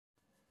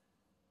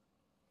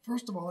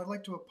First of all, I'd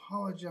like to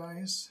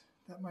apologize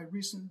that my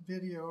recent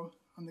video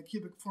on the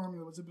cubic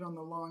formula was a bit on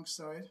the long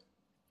side.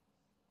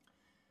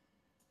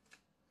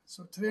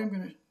 So today I'm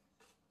going to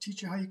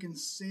teach you how you can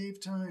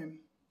save time.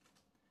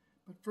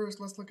 But first,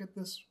 let's look at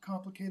this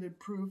complicated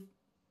proof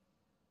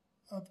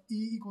of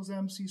E equals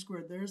mc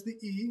squared. There's the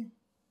E.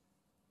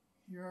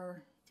 Here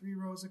are 3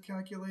 rows of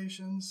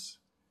calculations.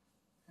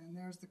 And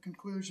there's the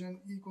conclusion,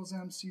 E equals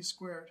mc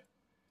squared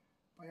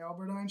by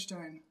Albert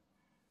Einstein.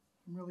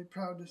 I'm really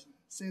proud to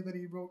say that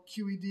he wrote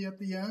QED at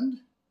the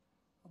end,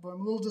 although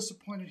I'm a little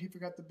disappointed he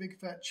forgot the big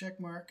fat check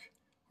mark,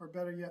 or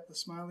better yet, the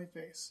smiley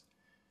face.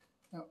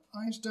 Now,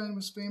 Einstein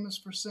was famous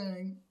for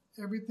saying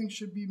everything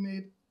should be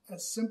made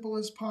as simple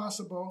as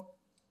possible,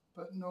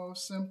 but no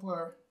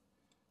simpler.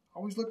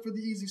 Always look for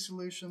the easy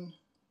solution,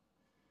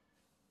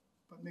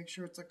 but make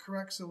sure it's a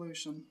correct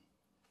solution.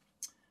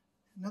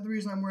 Another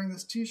reason I'm wearing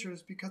this t-shirt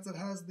is because it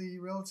has the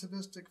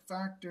relativistic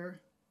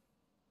factor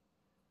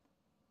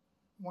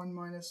 1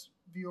 minus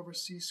v over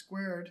c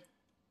squared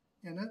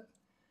in it.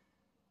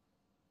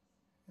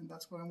 And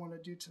that's what I want to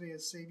do today,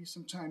 is save you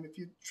some time. If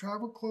you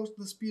travel close to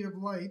the speed of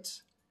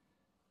light,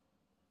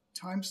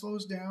 time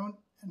slows down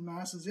and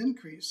masses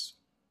increase.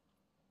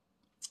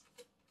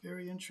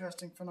 Very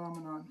interesting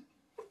phenomenon.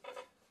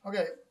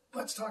 Okay,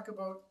 let's talk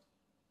about,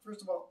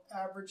 first of all,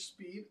 average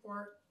speed,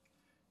 or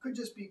could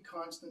just be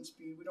constant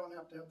speed. We don't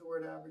have to have the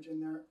word average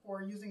in there.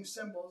 Or using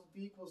symbols,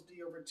 v equals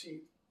d over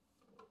t.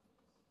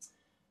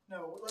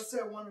 Now, let's say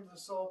I wanted to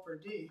solve for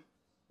d.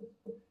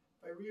 If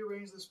I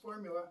rearrange this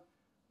formula,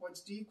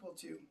 what's d equal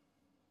to?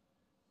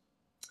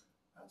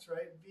 That's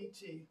right,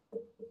 vt,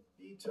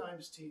 v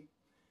times t.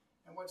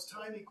 And what's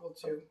time equal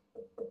to?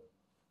 A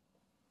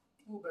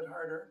little bit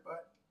harder,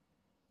 but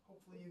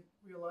hopefully you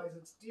realize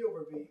it's d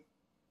over v.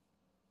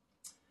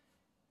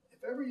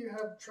 If ever you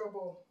have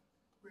trouble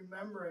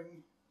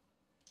remembering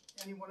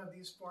any one of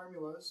these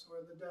formulas,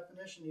 or the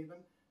definition even,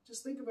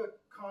 just think of a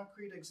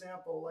concrete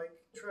example, like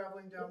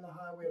traveling down the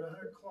highway at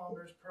 100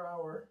 kilometers per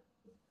hour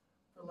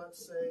for,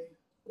 let's say,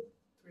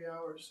 3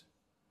 hours.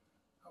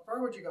 How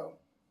far would you go?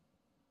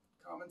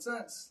 Common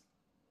sense.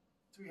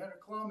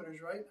 300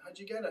 kilometers, right? How'd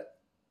you get it?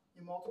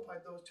 You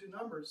multiplied those two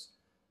numbers.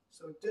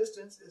 So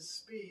distance is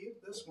speed,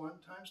 this one,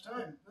 times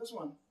time, this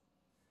one.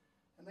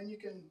 And then you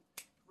can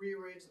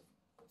rearrange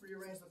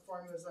the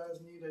formulas as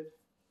needed.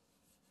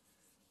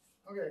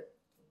 Okay,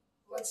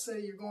 let's say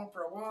you're going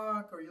for a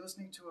walk, or you're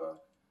listening to a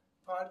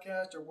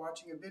podcast or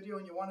watching a video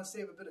and you want to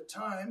save a bit of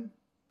time.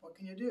 What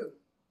can you do?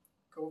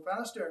 Go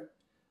faster.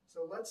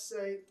 So let's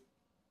say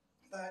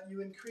that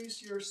you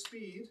increase your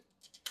speed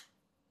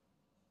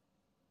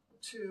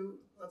to,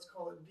 let's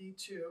call it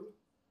V2,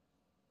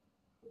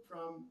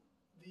 from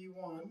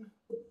V1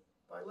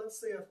 by, let's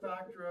say, a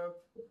factor of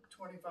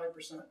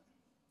 25%.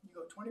 You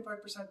go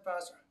 25%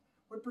 faster.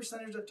 What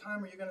percentage of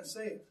time are you going to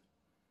save?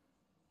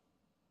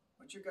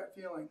 What's your gut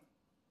feeling?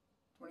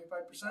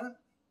 25%?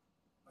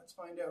 Let's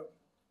find out.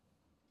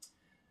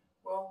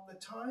 Well, the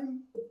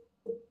time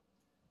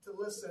to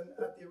listen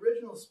at the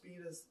original speed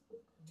is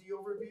d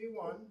over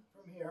v1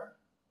 from here.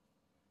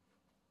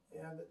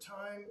 And the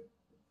time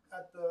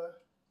at the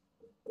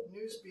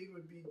new speed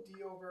would be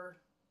d over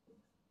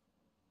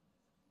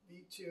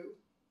v2,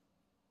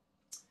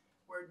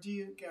 where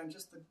d, again,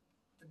 just the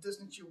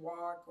distance you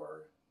walk,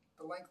 or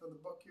the length of the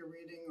book you're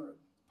reading, or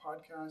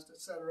podcast,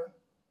 etc.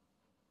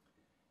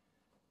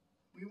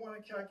 We want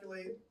to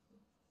calculate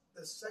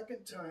the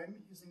second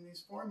time using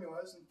these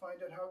formulas and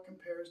find out how it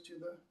compares to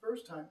the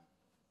first time.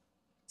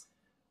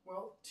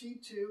 Well,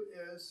 t2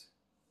 is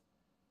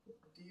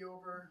d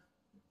over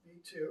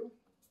v2,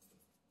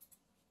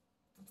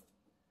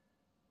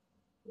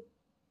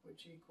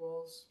 which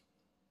equals,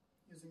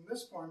 using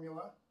this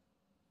formula,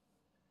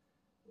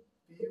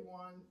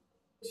 v1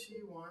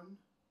 t1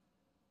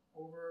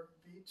 over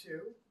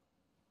v2.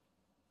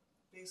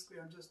 Basically,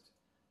 I'm just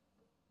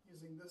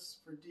using this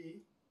for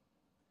d.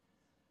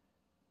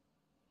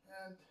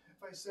 And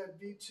if I said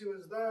v2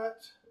 is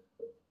that,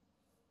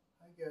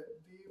 I get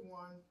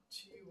v1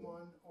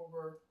 t1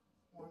 over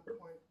 1.25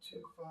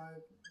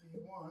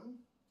 v1.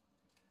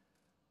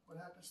 What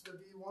happens to the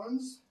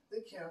v1s? They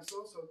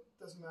cancel, so it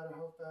doesn't matter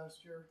how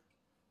fast your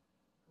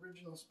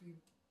original speed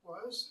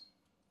was.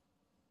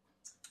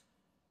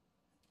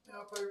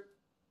 Now if I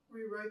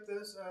rewrite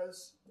this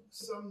as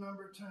some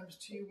number times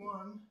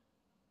t1,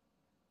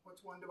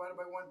 what's 1 divided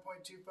by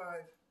 1.25?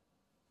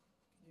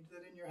 Can you do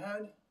that in your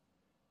head?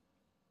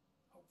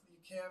 Hopefully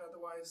you can,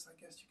 otherwise I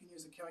guess you can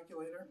use a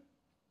calculator.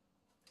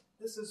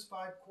 This is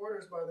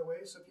 5/4, by the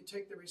way, so if you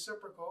take the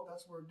reciprocal,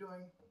 that's what we're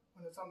doing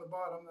when it's on the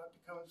bottom, that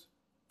becomes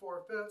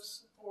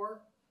 4/5,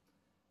 or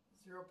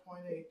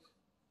 0.8.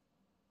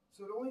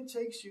 So it only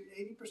takes you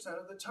 80%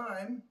 of the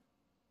time,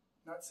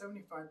 not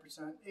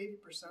 75%,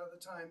 80% of the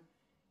time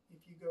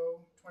if you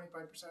go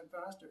 25%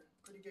 faster.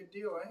 Pretty good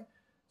deal, eh?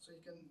 So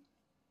you can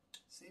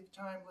save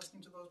time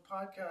listening to those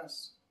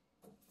podcasts.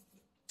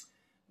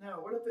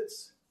 Now, what if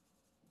it's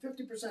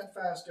 50%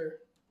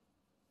 faster?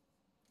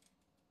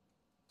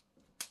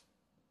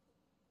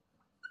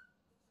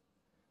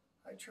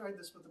 I tried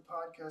this with the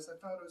podcast. I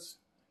found it was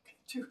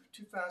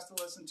too fast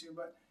to listen to,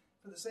 but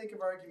for the sake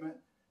of argument,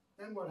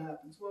 then what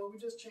happens? Well, we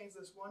just change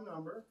this one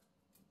number.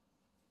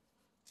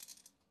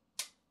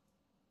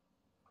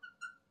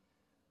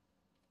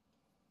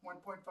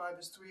 .5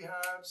 is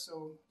 3/2,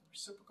 so the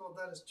reciprocal of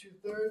that is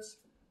 2/3.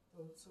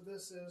 So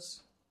this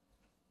is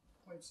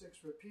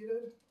 0.6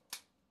 repeated,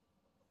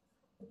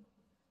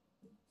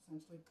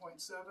 essentially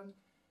 0.7.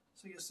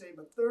 So you save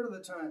 1/3 of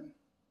the time.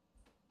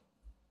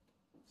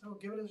 So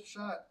give it a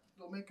shot.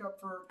 It'll make up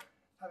for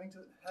having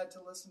had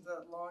to listen to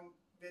that long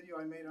video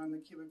I made on the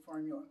cubic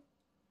formula.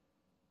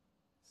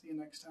 See you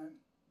next time.